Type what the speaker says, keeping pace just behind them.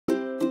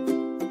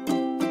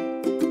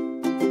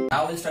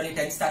Now we'll study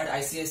 10th standard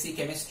ICSE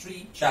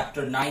chemistry,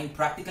 chapter 9,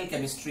 practical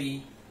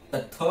chemistry,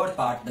 the third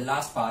part, the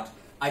last part,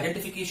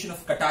 identification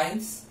of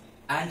cations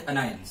and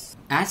anions.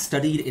 As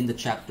studied in the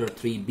chapter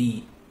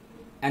 3b,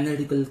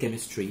 analytical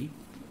chemistry,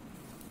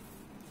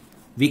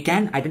 we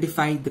can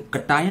identify the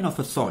cation of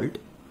a salt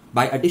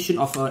by addition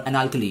of an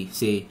alkali,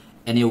 say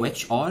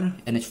NaOH or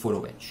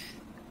NH4OH,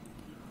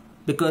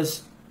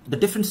 because the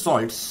different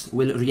salts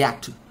will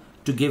react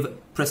to give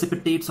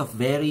precipitates of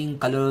varying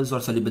colors or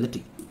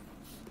solubility.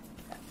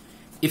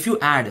 If you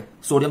add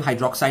sodium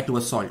hydroxide to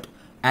a salt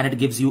and it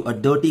gives you a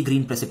dirty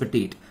green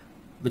precipitate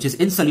which is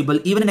insoluble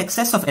even in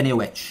excess of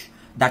NaOH,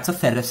 that's a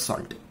ferrous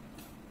salt.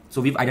 So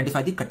we've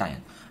identified the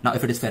cation. Now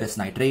if it is ferrous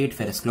nitrate,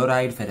 ferrous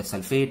chloride, ferrous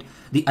sulfate,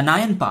 the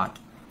anion part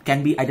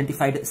can be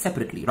identified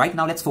separately. Right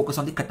now let's focus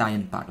on the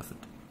cation part of it.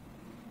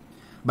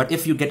 But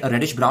if you get a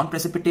reddish brown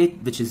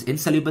precipitate which is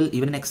insoluble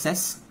even in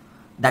excess,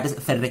 that is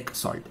ferric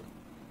salt.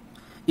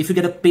 If you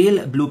get a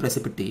pale blue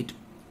precipitate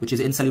which is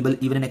insoluble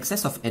even in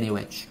excess of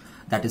NaOH,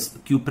 that is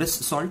cuprous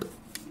salt.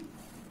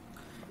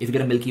 If you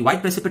get a milky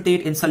white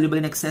precipitate insoluble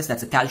in excess,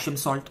 that's a calcium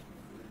salt.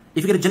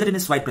 If you get a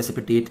gelatinous white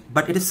precipitate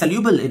but it is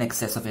soluble in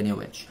excess of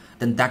NaOH,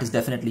 then that is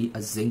definitely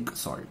a zinc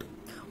salt.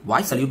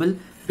 Why soluble?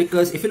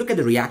 Because if you look at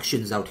the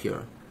reactions out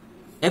here,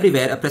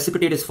 everywhere a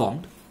precipitate is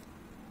formed.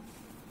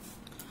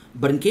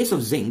 But in case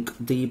of zinc,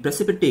 the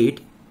precipitate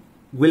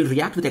will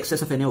react with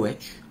excess of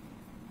NaOH.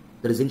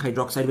 The zinc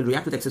hydroxide will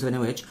react with excess of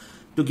NaOH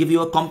to give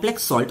you a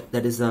complex salt,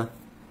 that is a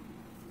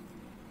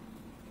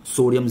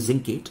sodium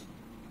zincate,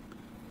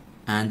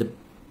 and the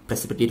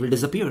precipitate will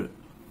disappear,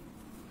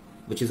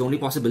 which is only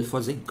possible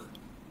for zinc,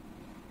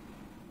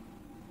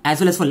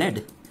 as well as for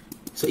lead.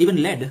 So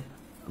even lead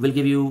will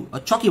give you a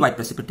chalky white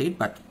precipitate,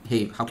 but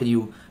hey, how can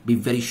you be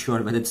very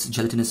sure whether it's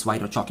gelatinous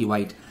white or chalky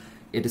white?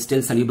 It is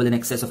still soluble in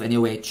excess of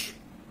NaOH.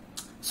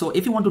 So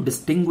if you want to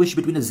distinguish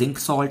between a zinc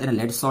salt and a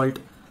lead salt,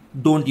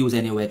 don't use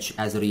NaOH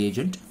as a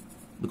reagent,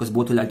 because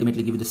both will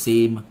ultimately give you the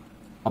same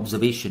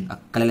observation, a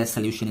colorless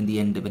solution in the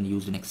end when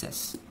used in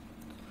excess.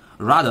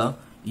 Rather,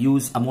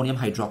 use ammonium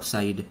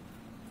hydroxide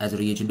as a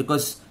reagent,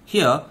 because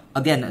here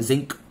again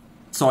zinc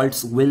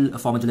salts will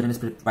form a gelatinous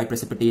white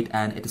precipitate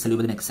and it is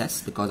soluble in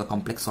excess because a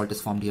complex salt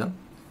is formed here.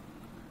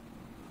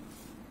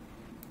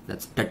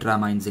 That's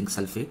tetramine zinc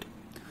sulfate.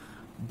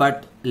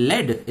 But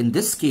lead in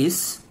this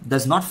case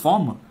does not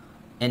form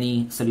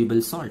any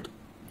soluble salt.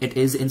 It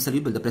is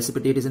insoluble. The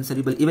precipitate is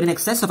insoluble even in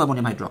excess of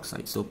ammonium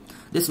hydroxide. So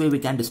this way we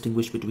can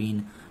distinguish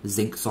between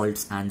zinc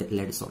salts and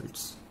lead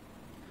salts.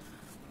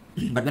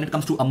 But when it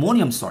comes to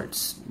ammonium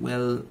salts,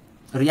 well,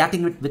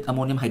 reacting it with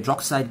ammonium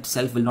hydroxide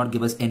itself will not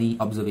give us any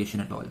observation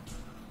at all.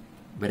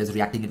 Whereas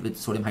reacting it with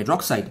sodium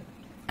hydroxide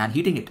and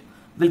heating it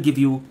will give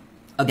you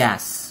a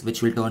gas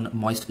which will turn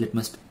moist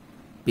litmus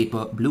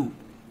paper blue.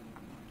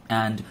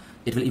 And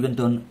it will even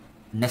turn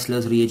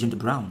Nestler's reagent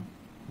brown.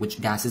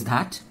 Which gas is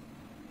that?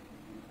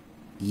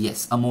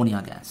 Yes,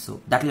 ammonia gas. So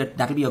that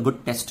will be a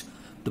good test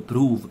to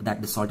prove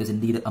that the salt is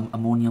indeed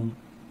ammonium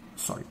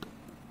salt.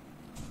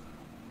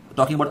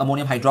 Talking about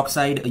ammonium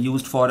hydroxide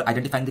used for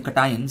identifying the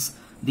cations,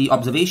 the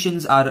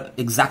observations are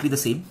exactly the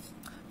same.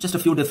 Just a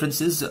few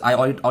differences. I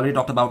already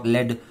talked about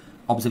lead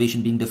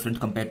observation being different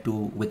compared to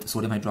with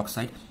sodium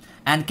hydroxide.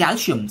 And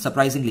calcium,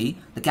 surprisingly,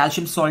 the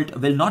calcium salt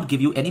will not give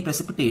you any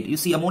precipitate. You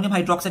see, ammonium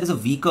hydroxide is a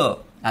weaker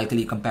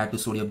alkali compared to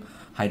sodium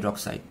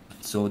hydroxide.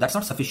 So that's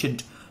not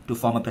sufficient to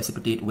form a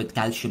precipitate with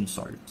calcium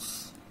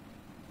salts.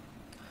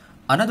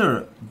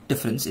 Another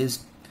difference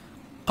is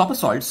copper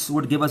salts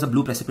would give us a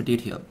blue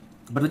precipitate here.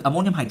 But with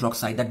ammonium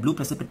hydroxide, that blue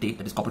precipitate,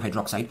 that is copper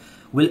hydroxide,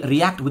 will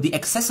react with the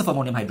excess of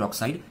ammonium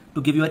hydroxide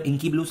to give you an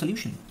inky blue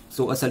solution.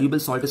 So a soluble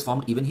salt is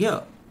formed even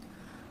here.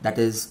 That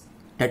is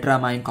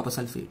tetramine copper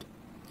sulfate.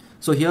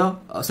 So here,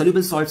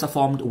 soluble salts are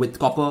formed with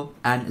copper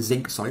and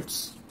zinc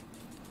salts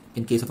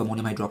in case of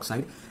ammonium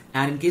hydroxide.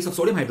 And in case of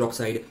sodium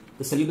hydroxide,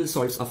 the soluble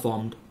salts are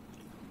formed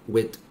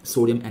with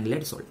sodium and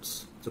lead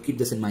salts. So keep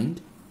this in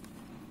mind.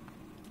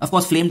 Of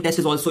course, flame test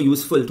is also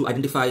useful to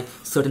identify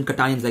certain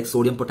cations like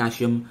sodium,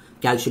 potassium,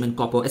 calcium and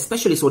copper,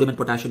 especially sodium and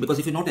potassium, because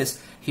if you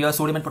notice here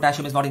sodium and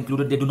potassium is not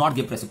included, they do not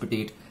give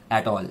precipitate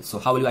at all. So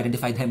how will you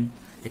identify them?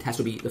 It has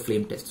to be the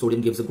flame test.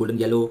 Sodium gives a golden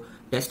yellow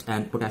test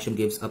and potassium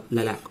gives a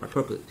lilac or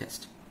purple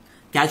test.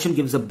 Calcium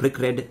gives a brick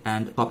red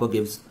and copper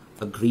gives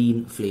a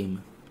green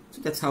flame.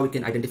 So that's how we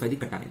can identify the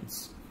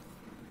cations.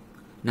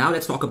 Now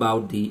let's talk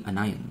about the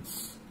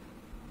anions.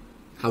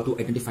 How to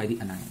identify the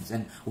anions,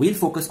 and we'll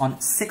focus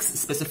on 6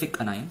 specific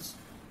anions.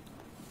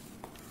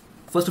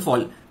 First of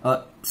all,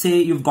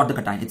 say you've got the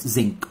cation, it's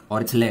zinc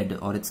or it's lead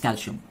or it's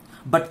calcium,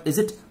 but is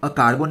it a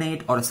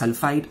carbonate or a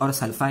sulfite or a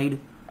sulfide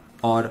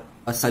or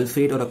a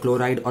sulfate or a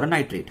chloride or a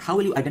nitrate? How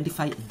will you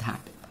identify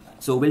that?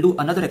 So we'll do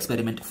another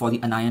experiment for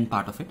the anion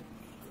part of it.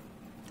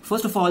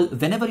 First of all,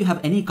 whenever you have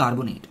any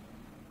carbonate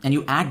and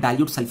you add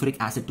dilute sulfuric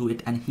acid to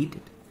it and heat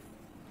it,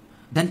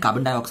 then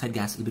carbon dioxide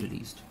gas will be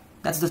released.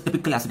 That's the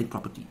typical acidic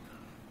property.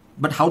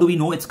 But how do we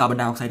know it's carbon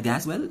dioxide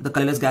gas? Well, the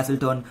colorless gas will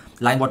turn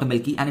lime water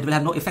milky and it will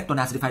have no effect on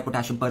acidified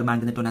potassium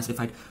permanganate into an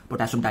acidified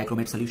potassium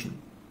dichromate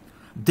solution.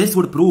 This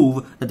would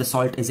prove that the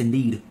salt is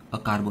indeed a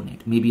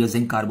carbonate, maybe a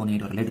zinc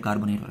carbonate or a lead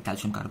carbonate or a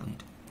calcium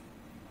carbonate.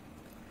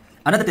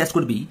 Another test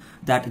could be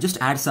that just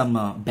add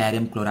some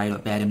barium chloride or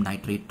barium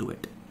nitrate to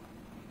it.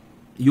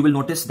 You will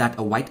notice that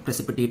a white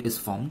precipitate is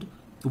formed,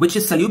 which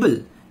is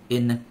soluble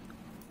in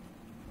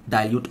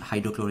dilute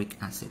hydrochloric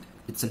acid.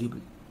 It's soluble.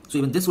 So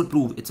even this would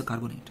prove it's a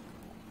carbonate.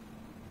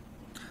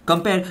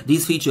 Compare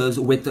these features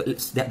with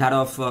that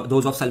of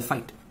those of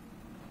sulfite.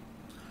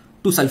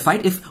 To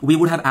sulfite, if we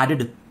would have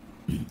added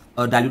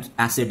a dilute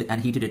acid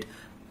and heated it,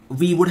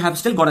 we would have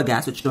still got a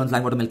gas which turns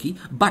lime water milky,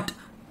 but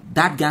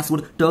that gas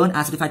would turn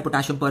acidified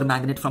potassium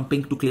permanganate from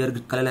pink to clear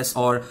colorless,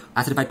 or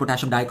acidified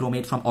potassium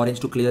dichromate from orange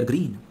to clear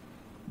green.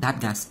 That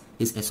gas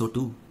is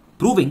SO2,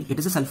 proving it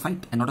is a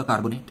sulfite and not a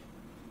carbonate.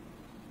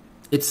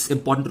 It's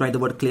important to write the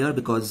word clear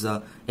because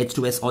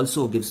H2S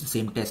also gives the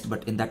same test,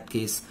 but in that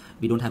case,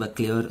 we don't have a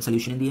clear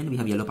solution in the end, we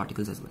have yellow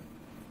particles as well.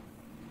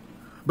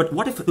 But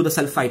what if to the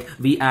sulfite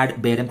we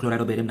add barium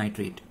chloride or barium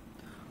nitrate?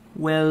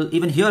 Well,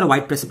 even here a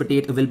white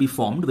precipitate will be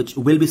formed, which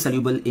will be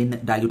soluble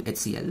in dilute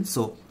HCl.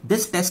 So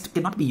this test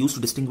cannot be used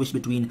to distinguish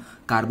between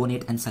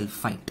carbonate and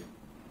sulfite.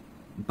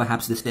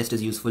 Perhaps this test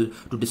is useful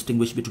to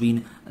distinguish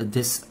between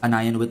this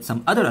anion with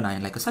some other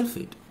anion like a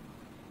sulfate.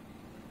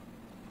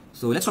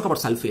 So let's talk about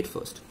sulfate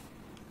first.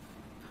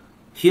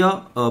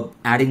 Here,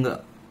 adding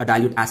a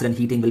dilute acid and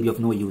heating will be of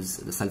no use.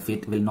 The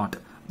sulfate will not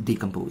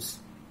decompose.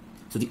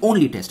 So the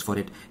only test for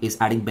it is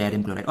adding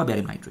barium chloride or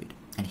barium nitrate.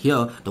 And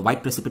here, the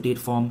white precipitate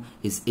form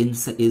is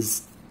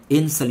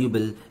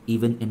insoluble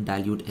even in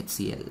dilute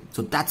HCl.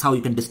 So that's how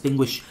you can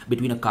distinguish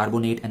between a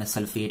carbonate and a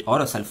sulfate, or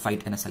a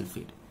sulfite and a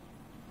sulfate.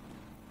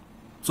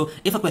 So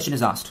if a question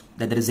is asked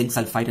that there is zinc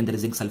sulfite and there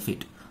is zinc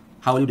sulfate,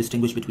 how will you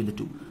distinguish between the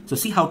two? So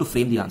see how to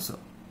frame the answer.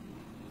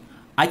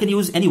 I can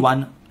use any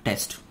one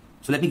test.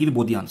 So let me give you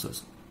both the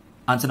answers.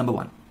 Answer number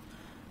 1.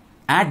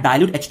 Add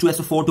dilute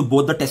H2SO4 to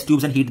both the test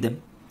tubes and heat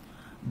them.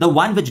 The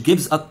one which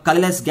gives a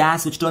colorless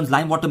gas which turns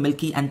lime water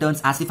milky and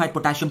turns acidified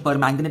potassium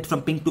permanganate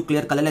from pink to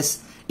clear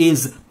colorless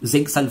is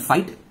zinc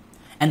sulfite.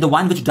 And the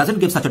one which doesn't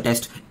give such a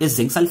test is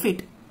zinc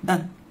sulfate.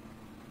 Done.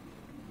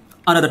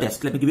 Another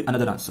test. Let me give you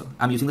another answer.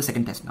 I'm using the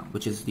second test now,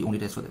 which is the only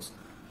test for this.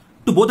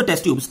 To both the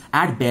test tubes,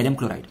 add barium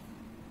chloride.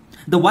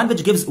 The one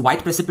which gives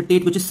white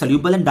precipitate which is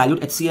soluble in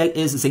dilute HCl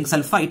is zinc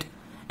sulfite.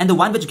 And the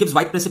one which gives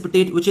white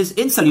precipitate which is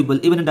insoluble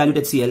even in dilute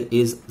HCl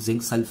is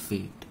zinc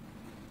sulfate.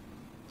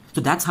 So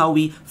that's how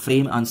we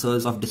frame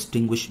answers of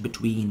distinguish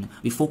between.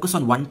 We focus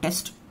on one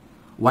test.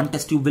 One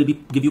test tube will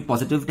give you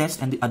positive test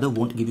and the other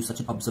won't give you such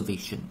an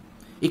observation.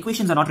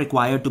 Equations are not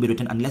required to be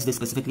written unless they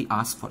specifically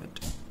ask for it.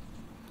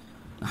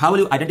 How will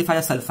you identify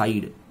a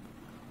sulfide?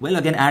 Well,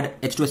 again,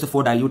 add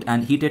H2SO4 dilute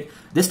and heat it.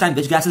 This time,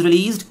 which gas is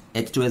released?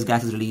 H2S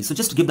gas is released. So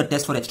just give the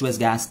test for H2S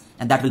gas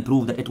and that will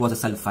prove that it was a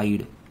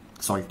sulfide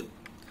salt.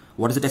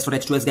 What is the test for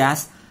H2S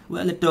gas?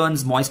 Well, it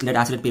turns moist lead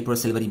acid paper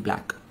silvery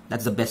black.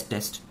 That's the best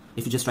test.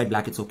 If you just write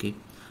black, it's okay.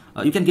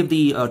 You can give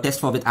the test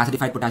for with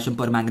acidified potassium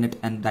permanganate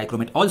and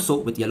dichromate also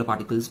with yellow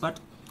particles, but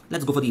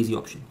let's go for the easy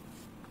option.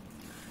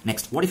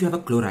 Next, what if you have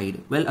a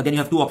chloride? Well, again, you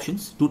have two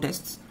options, two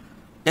tests.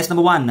 Test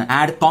number 1,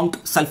 add conch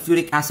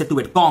sulfuric acid to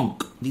it.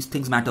 Conch, these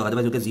things matter,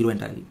 otherwise you get 0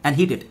 entirely. And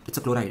heat it, it's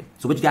a chloride.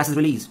 So which gas is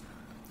released?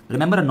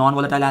 Remember, a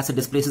non-volatile acid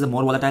displaces a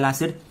more volatile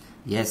acid?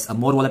 Yes, a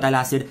more volatile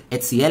acid,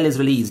 HCl is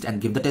released, and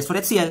give the test for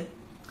HCl.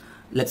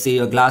 Let's say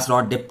a glass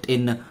rod dipped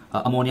in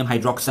ammonium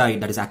hydroxide,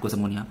 that is aqueous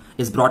ammonia,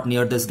 is brought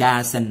near this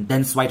gas and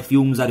dense white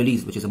fumes are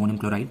released, which is ammonium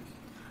chloride.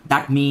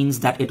 That means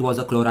that it was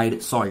a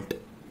chloride salt.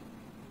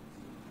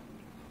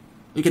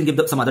 You can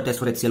give some other test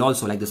for HCl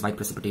also, like this white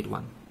precipitate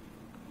one.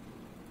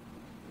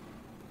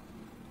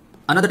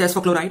 Another test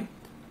for chloride,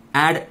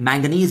 add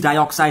manganese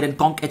dioxide and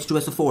conch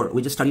H2SO4.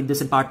 We just studied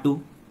this in part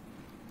 2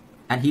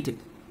 and heat it.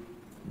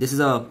 This is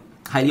a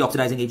highly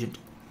oxidizing agent.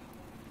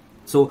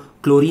 So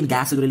chlorine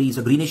gas is released,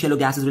 a greenish yellow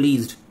gas is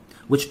released,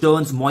 which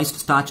turns moist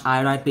starch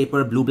iodide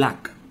paper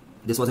blue-black.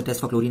 This was a test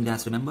for chlorine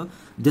gas, remember?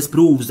 This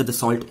proves that the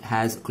salt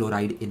has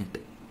chloride in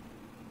it.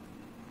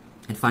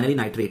 And finally,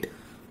 nitrate.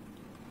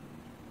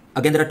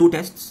 Again, there are two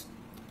tests.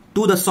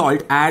 To the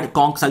salt, add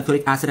conch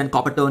sulfuric acid and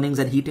copper turnings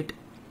and heat it.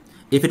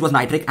 If it was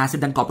nitric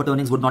acid, then copper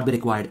turnings would not be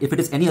required. If it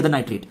is any other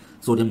nitrate,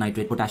 sodium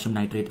nitrate, potassium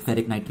nitrate,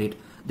 ferric nitrate,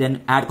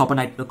 then add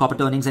copper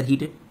turnings and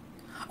heat it.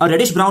 A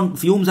reddish-brown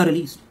fumes are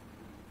released,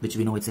 which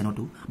we know it's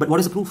NO2. But what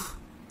is the proof?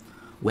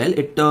 Well,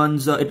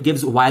 it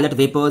gives violet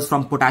vapors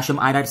from potassium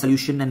iodide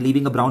solution and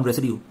leaving a brown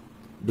residue.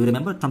 Do you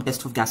remember from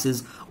test of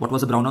gases, what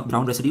was the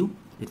brown residue?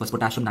 It was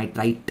potassium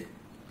nitrite.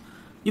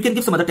 You can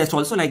give some other test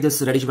also, like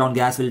this reddish brown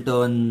gas will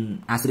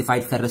turn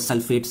acidified ferrous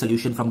sulfate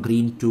solution from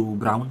green to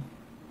brown,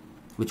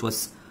 which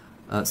was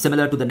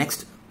similar to the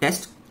next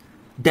test.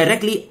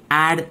 Directly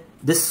add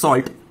this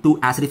salt to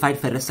acidified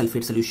ferrous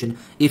sulfate solution.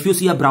 If you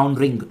see a brown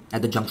ring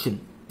at the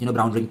junction,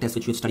 brown ring test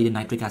which we studied in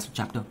nitric acid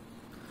chapter,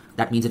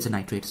 that means it's a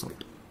nitrate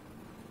salt.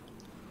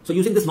 So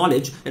using this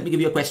knowledge, let me give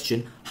you a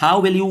question. How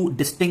will you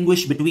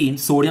distinguish between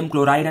sodium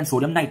chloride and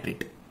sodium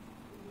nitrate?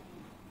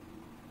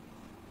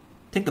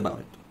 Think about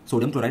it.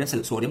 Sodium chloride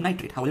and sodium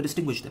nitrate. How will you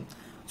distinguish them?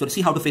 So to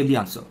see how to frame the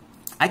answer,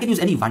 I can use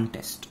any one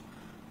test.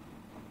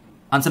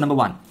 Answer number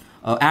 1.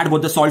 Add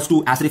both the salts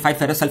to acidified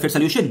ferrous sulfate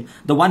solution.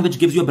 The one which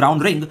gives you a brown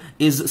ring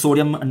is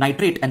sodium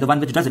nitrate and the one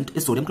which doesn't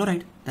is sodium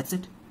chloride. That's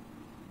it.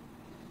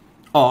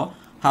 Or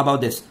how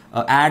about this?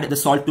 Add the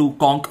salt to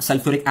conch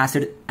sulfuric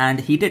acid and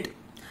heat it.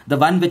 The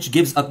one which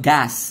gives a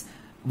gas,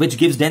 which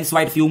gives dense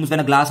white fumes when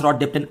a glass rod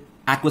dipped in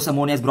aqueous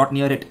ammonia is brought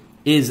near it,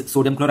 is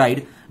sodium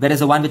chloride, whereas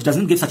the one which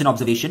doesn't give such an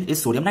observation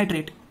is sodium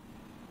nitrate.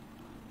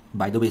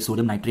 By the way,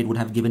 sodium nitrate would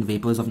have given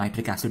vapors of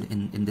nitric acid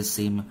in this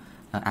same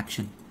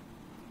action.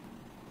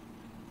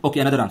 Okay,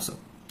 another answer.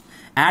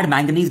 Add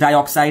manganese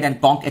dioxide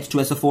and conch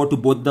H2SO4 to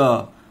both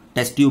the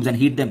test tubes and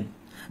heat them.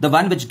 The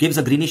one which gives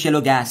a greenish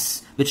yellow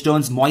gas, which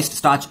turns moist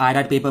starch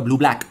iodide paper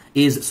blue-black,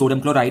 is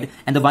sodium chloride,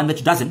 and the one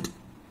which doesn't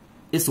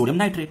is sodium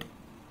nitrate.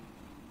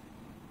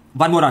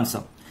 One more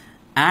answer.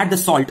 Add the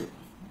salt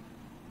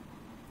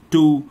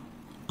to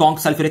conch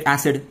sulfuric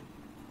acid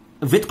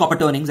with copper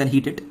turnings and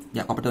heat it.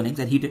 Yeah, copper turnings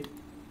and heat it.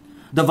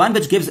 The one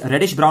which gives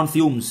reddish brown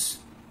fumes,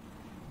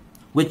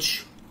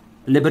 which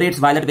liberates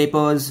violet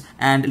vapors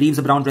and leaves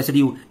a brown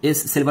residue,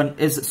 is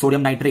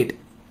sodium nitrate.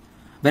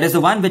 Whereas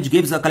the one which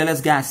gives a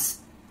colorless gas,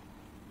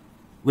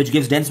 which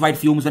gives dense white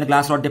fumes when a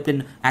glass rod dipped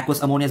in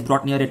aqueous ammonia is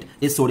brought near it,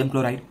 is sodium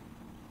chloride.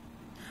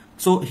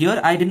 So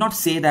here I did not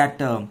say that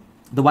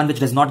the one which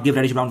does not give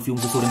reddish brown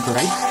fumes is sodium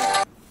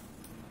chloride.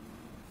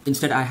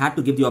 Instead, I had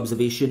to give the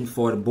observation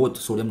for both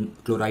sodium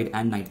chloride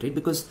and nitrate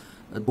because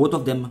both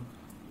of them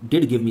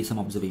did give me some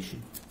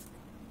observation.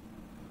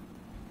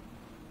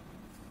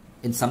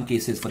 In some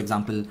cases, for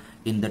example,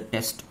 in the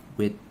test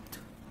with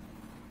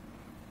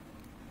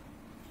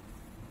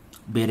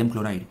barium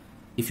chloride,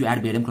 if you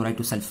add barium chloride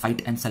to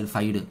sulfite and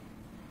sulfide,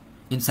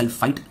 in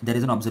sulfite there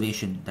is an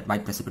observation that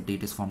white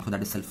precipitate is formed, so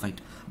that is sulfite.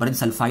 But in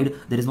sulfide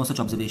there is no such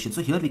observation.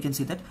 So here we can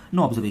say that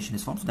no observation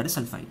is formed, so that is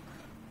sulfide.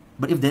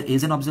 But if there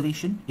is an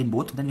observation in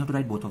both, then you have to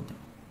write both of them.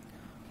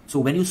 So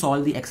when you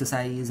solve the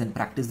exercise and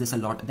practice this a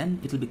lot, then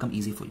it will become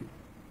easy for you.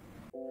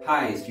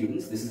 Hi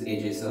students, this is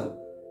AJ sir.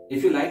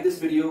 If you like this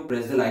video,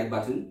 press the like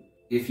button.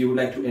 If you would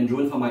like to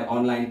enroll for my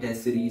online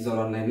test series or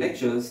online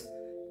lectures,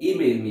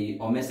 email me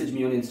or message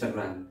me on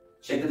Instagram.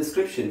 Check the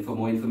description for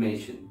more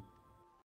information.